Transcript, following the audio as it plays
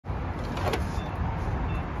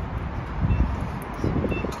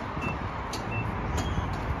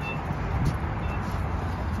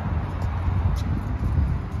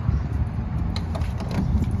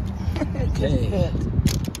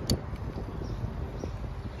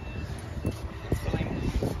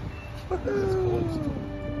That's cold.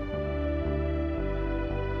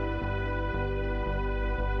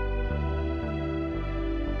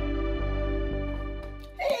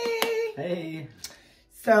 Hey! Hey!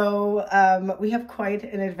 So we have quite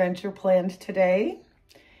an adventure planned today.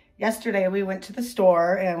 Yesterday we went to the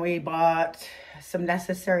store and we bought some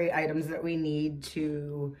necessary items that we need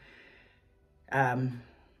to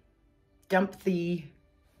dump the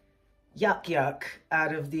yuck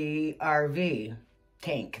out of the RV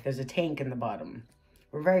tank. There's a tank in the bottom.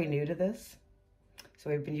 We're very new to this, so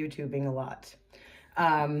we've been YouTubing a lot.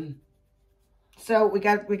 So we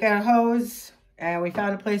got a hose and we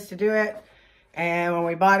found a place to do it. And when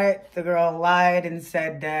we bought it, the girl lied and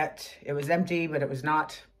said that it was empty, but it was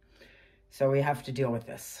not. So we have to deal with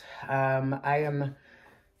this. I am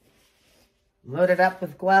loaded up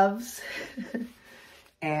with gloves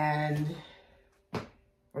and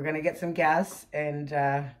we're gonna get some gas and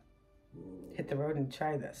hit the road and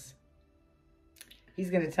try this. He's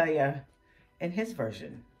gonna tell you in his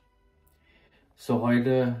version. So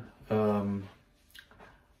heute fahren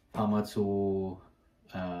wir zu,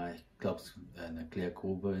 ich glaube, eine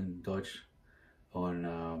Klärgrube in Deutsch. Und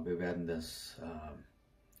wir werden das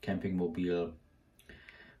Campingmobil,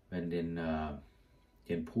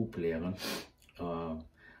 den Pup leeren.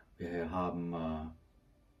 Wir haben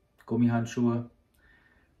Gummihandschuhe,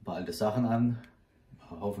 ein paar alte Sachen an.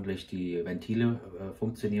 Hoffentlich die Ventile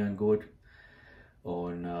funktionieren gut.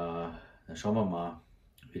 Und dann schauen wir mal,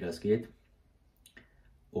 wie das geht.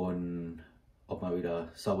 Und ob wir wieder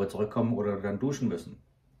sauber zurückkommen oder dann duschen müssen.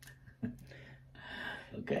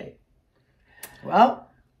 Okay. Well,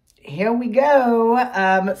 here we go.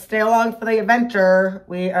 Stay along for the adventure.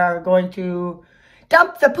 We are going to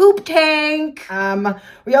dump the poop tank.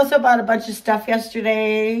 We also bought a bunch of stuff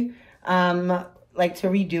yesterday, like to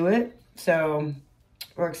redo it. So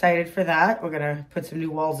we're excited for that. We're gonna put some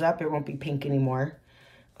new walls up. It won't be pink anymore.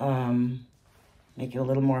 Make it a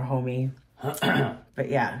little more homey. But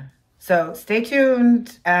yeah. So stay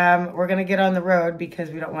tuned. We're gonna get on the road because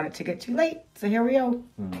we don't want it to get too late. So here we go.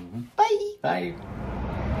 Mm-hmm. Bye. Bye.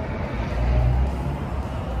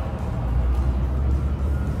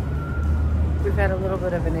 We've had a little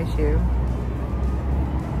bit of an issue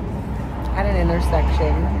at an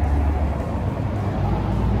intersection.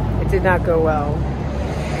 It did not go well,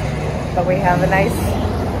 but we have a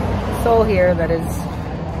nice soul here that is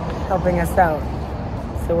helping us out.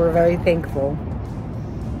 So we're very thankful.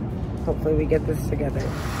 Hopefully we get this together.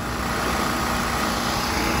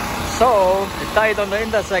 So, it died on the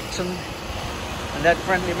intersection, and that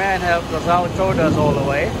friendly man helped us out, towed us all the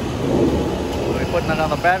way. We're putting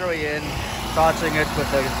another battery in, charging it with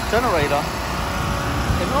the generator,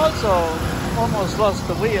 and also almost lost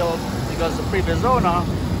the wheel because the previous owner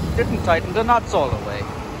didn't tighten the nuts all the way.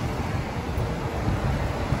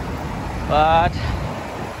 But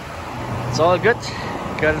it's all good,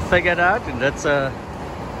 got it figured out, and that's a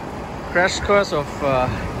crash course of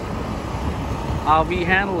RV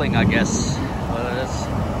handling, I guess. It's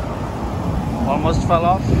almost fell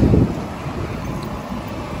off.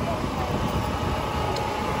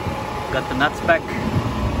 Got the nuts back.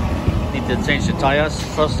 Need to change the tires.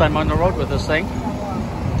 First time on the road with this thing.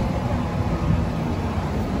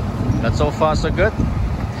 But so far so good.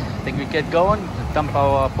 I think we get going, dump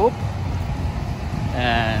our poop,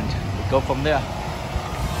 and we go from there.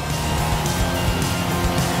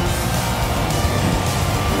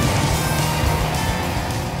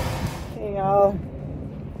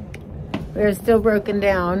 We're still broken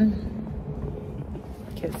down.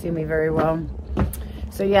 Can't see me very well.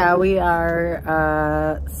 So yeah, we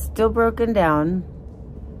are still broken down.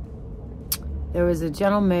 There was a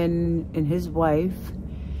gentleman and his wife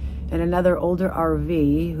and another older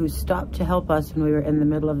RV who stopped to help us when we were in the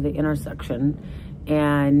middle of the intersection,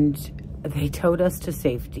 and they towed us to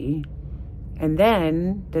safety. And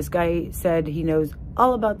then this guy said he knows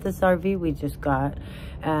all about this RV we just got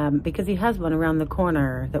because he has one around the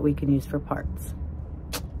corner that we can use for parts.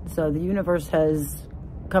 So the universe has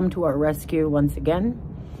come to our rescue once again.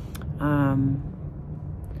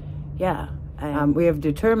 We have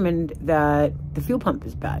determined that the fuel pump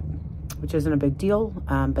is bad, which isn't a big deal,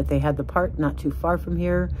 but they had the part not too far from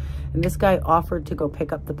here, and this guy offered to go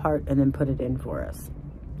pick up the part and then put it in for us.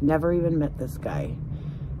 Never even met this guy,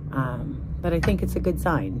 but I think it's a good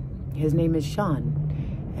sign. His name is Sean,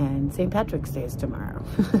 and St. Patrick's Day is tomorrow.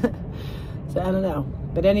 So I don't know,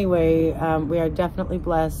 but anyway, we are definitely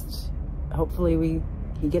blessed. Hopefully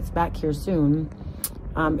he gets back here soon.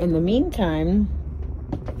 In the meantime,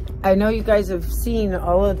 I know you guys have seen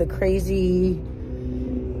all of the crazy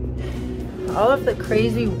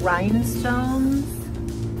rhinestones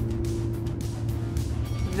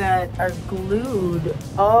that are glued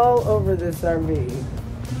all over this RV.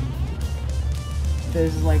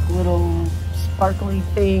 There's like little sparkly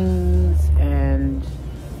things and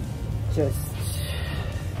just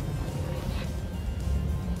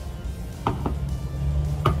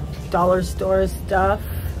dollar store stuff.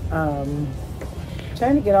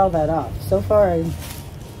 Trying to get all that off. So far I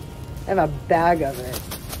have a bag of it.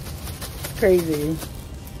 It's crazy.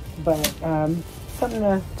 But something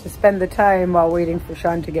to spend the time while waiting for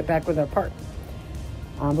Sean to get back with our part.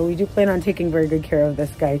 But we do plan on taking very good care of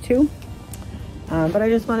this guy too. But I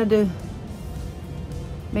just wanted to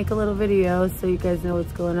make a little video so you guys know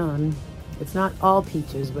what's going on. It's not all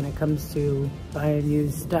peaches when it comes to buying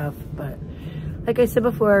used stuff, but like I said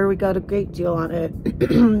before, we got a great deal on it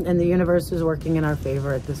and the universe is working in our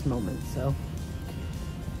favor at this moment. So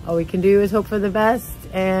all we can do is hope for the best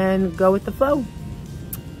and go with the flow.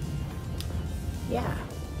 Yeah.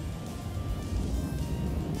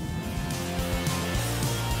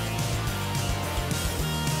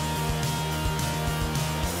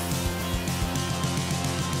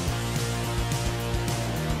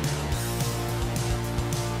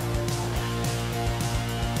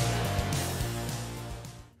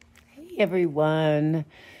 Everyone,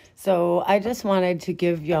 so I just wanted to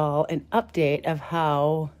give y'all an update of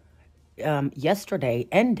how yesterday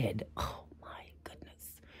ended. Oh my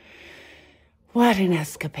goodness, what an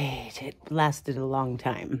escapade. It lasted a long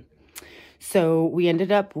time. So we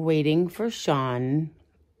ended up waiting for Sean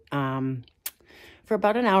for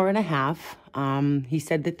about an hour and a half. He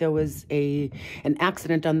said that there was an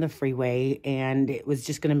accident on the freeway and it was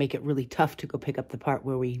just going to make it really tough to go pick up the part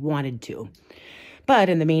where we wanted to. But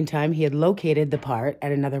in the meantime, he had located the part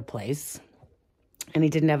at another place and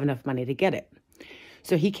he didn't have enough money to get it.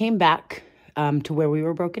 So he came back to where we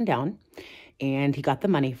were broken down and he got the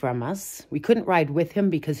money from us. We couldn't ride with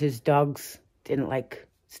him because his dogs didn't like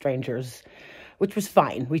strangers, which was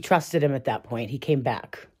fine. We trusted him at that point. He came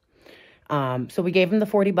back. So we gave him the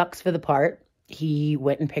 $40 for the part. He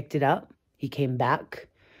went and picked it up. He came back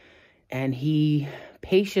and he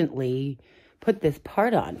patiently put this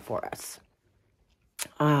part on for us.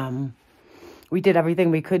 We did everything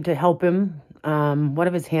we could to help him. One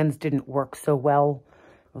of his hands didn't work so well.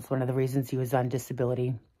 It was one of the reasons he was on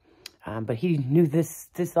disability. But he knew this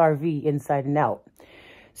RV inside and out.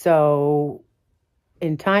 So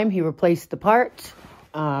in time, he replaced the part.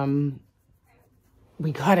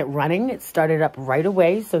 We got it running. It started up right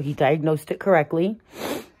away. So he diagnosed it correctly.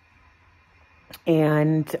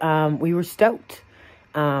 And we were stoked.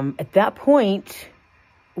 At that point,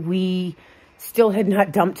 we still had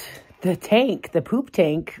not dumped the tank, the poop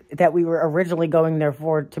tank that we were originally going there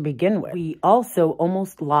for to begin with. We also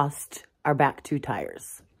almost lost our back two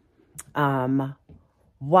tires. While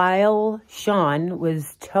Sean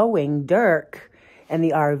was towing Dirk and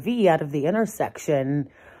the RV out of the intersection,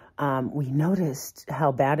 we noticed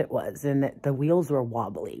how bad it was and that the wheels were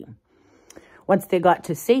wobbly. Once they got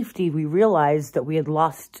to safety, we realized that we had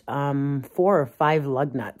lost 4 or 5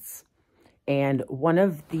 lug nuts. And one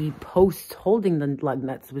of the posts holding the lug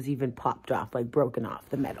nuts was even popped off, like broken off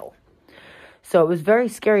the metal. So it was very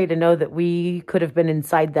scary to know that we could have been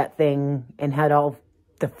inside that thing and had all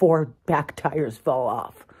the 4 back tires fall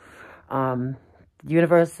off. The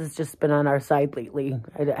universe has just been on our side lately.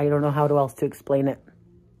 I don't know how else to explain it.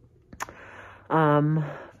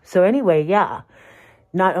 So anyway, yeah.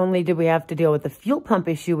 Not only did we have to deal with the fuel pump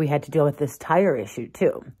issue, we had to deal with this tire issue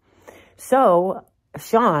too. So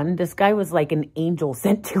Sean, this guy was like an angel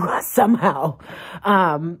sent to us somehow.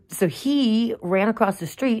 So he ran across the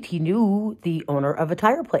street. He knew the owner of a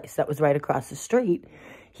tire place that was right across the street.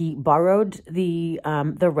 He borrowed the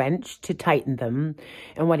wrench to tighten them.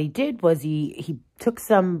 And what he did was he took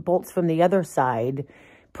some bolts from the other side,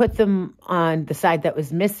 put them on the side that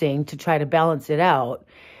was missing to try to balance it out.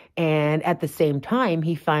 And at the same time,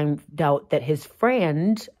 he found out that his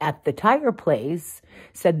friend at the tire place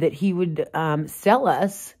said that he would sell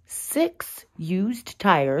us 6 used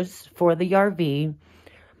tires for the RV,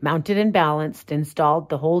 mounted and balanced, installed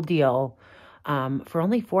the whole deal for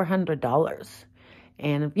only $400.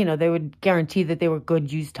 And, you know, they would guarantee that they were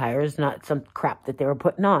good used tires, not some crap that they were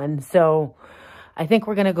putting on. So I think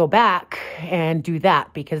we're going to go back and do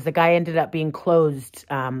that because the guy ended up being closed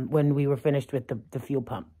when we were finished with the fuel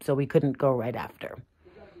pump. So we couldn't go right after.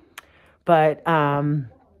 But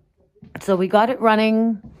so we got it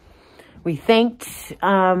running. We thanked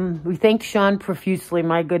Sean profusely.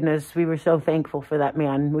 My goodness, we were so thankful for that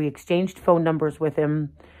man. We exchanged phone numbers with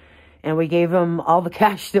him. And we gave him all the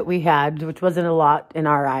cash that we had, which wasn't a lot in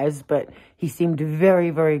our eyes. But he seemed very,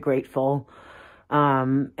 very grateful.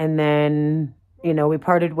 And then you know, we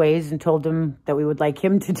parted ways and told him that we would like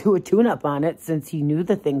him to do a tune-up on it since he knew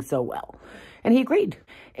the thing so well. And he agreed.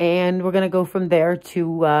 And we're going to go from there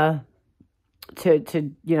to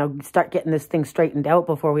you know, start getting this thing straightened out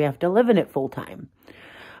before we have to live in it full time.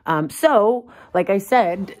 So, like I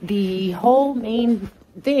said, the whole main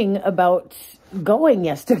thing about going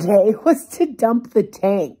yesterday was to dump the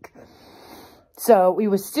tank. So we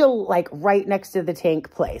were still like right next to the tank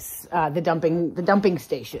place, the dumping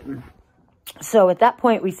station. So at that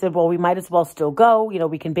point we said, well, we might as well still go. You know,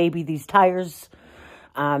 we can baby these tires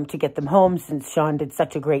to get them home since Sean did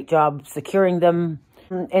such a great job securing them.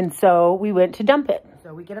 And so we went to dump it.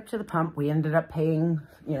 So we get up to the pump. We ended up paying,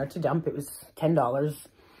 you know, to dump. It was $10.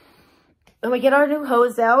 And we get our new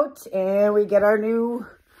hose out and we get our new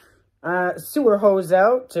sewer hose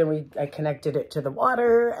out, and I connected it to the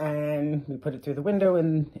water and we put it through the window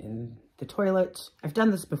in the toilet. I've done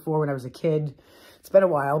this before when I was a kid. It's been a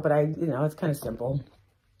while, but you know, it's kind of simple.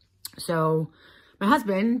 So my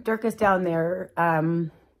husband, Dirk, is down there,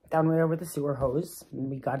 down there with the sewer hose, and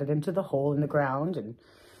we got it into the hole in the ground, and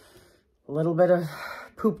a little bit of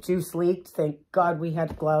poop juice leaked. Thank God we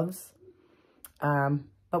had gloves.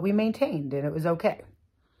 But we maintained, and it was okay.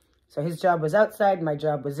 So his job was outside, my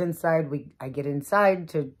job was inside. I get inside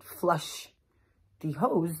to flush the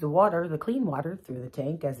hose, the water, the clean water through the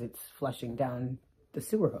tank as it's flushing down the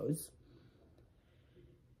sewer hose.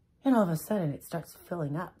 And all of a sudden it starts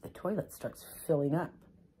filling up. The toilet starts filling up.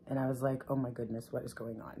 And I was like, oh my goodness, what is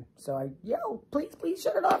going on? So I yell, please, please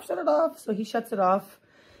shut it off, shut it off. So he shuts it off,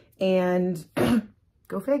 and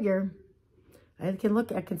go figure. I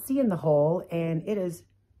can see in the hole, and it is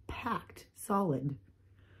packed solid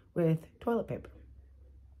with toilet paper.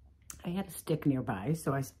 I had a stick nearby,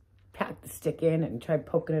 so I packed the stick in and tried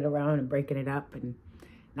poking it around and breaking it up, and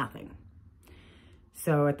nothing.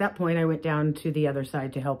 So at that point, I went down to the other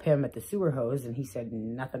side to help him at the sewer hose, and he said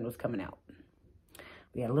nothing was coming out.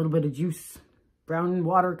 We had a little bit of juice, brown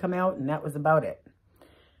water come out, and that was about it.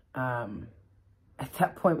 At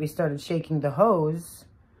that point, we started shaking the hose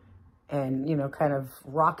and, you know, kind of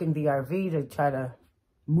rocking the RV to try to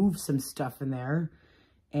move some stuff in there.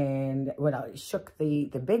 And when I shook the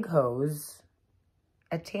big hose,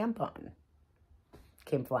 a tampon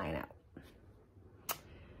came flying out.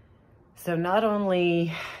 So not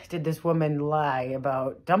only did this woman lie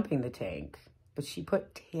about dumping the tank, but she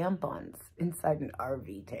put tampons inside an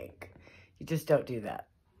RV tank. You just don't do that.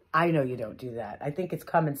 I know you don't do that. I think it's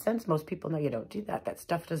common sense. Most people know you don't do that. That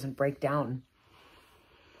stuff doesn't break down.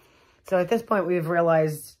 So at this point, we've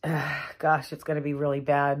realized, gosh, it's going to be really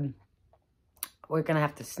bad. We're going to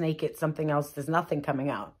have to snake it, something else. There's nothing coming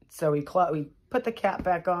out. So we put the cap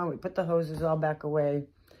back on. We put the hoses all back away.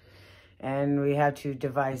 And we had to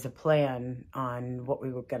devise a plan on what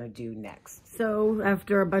we were going to do next. So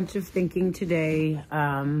after a bunch of thinking today,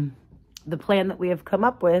 the plan that we have come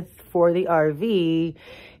up with for the RV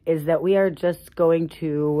is that we are just going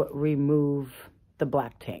to remove the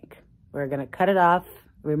black tank. We're going to cut it off,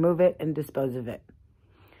 remove it, and dispose of it.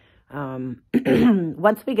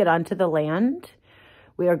 Once we get onto the land,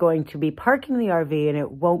 we are going to be parking the RV, and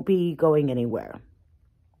it won't be going anywhere.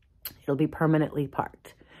 It'll be permanently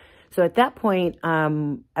parked. So at that point,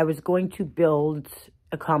 I was going to build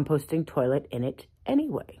a composting toilet in it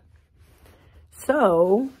anyway.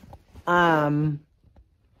 So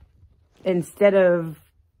instead of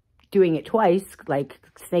doing it twice, like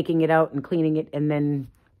snaking it out and cleaning it and then,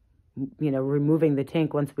 you know, removing the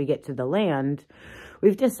tank once we get to the land,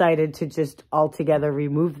 we've decided to just altogether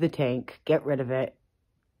remove the tank, get rid of it,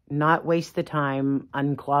 not waste the time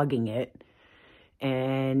unclogging it,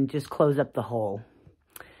 and just close up the hole.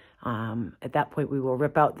 At that point, we will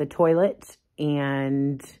rip out the toilet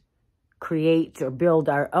and create or build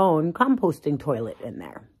our own composting toilet in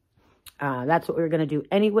there. That's what we're going to do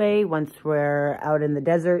anyway once we're out in the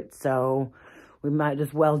desert, so we might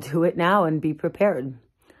as well do it now and be prepared.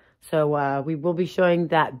 So we will be showing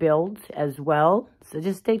that build as well, so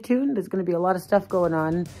just stay tuned. There's going to be a lot of stuff going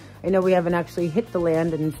on. I know we haven't actually hit the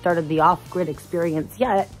land and started the off-grid experience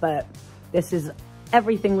yet, but this is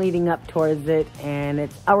everything leading up towards it, and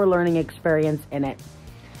it's our learning experience in it.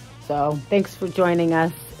 So thanks for joining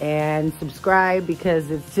us, and subscribe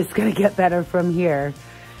because it's just going to get better from here.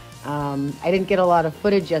 I didn't get a lot of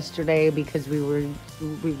footage yesterday because we were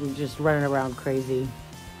just running around crazy.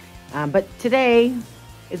 But today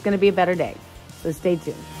is going to be a better day, so stay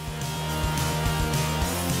tuned.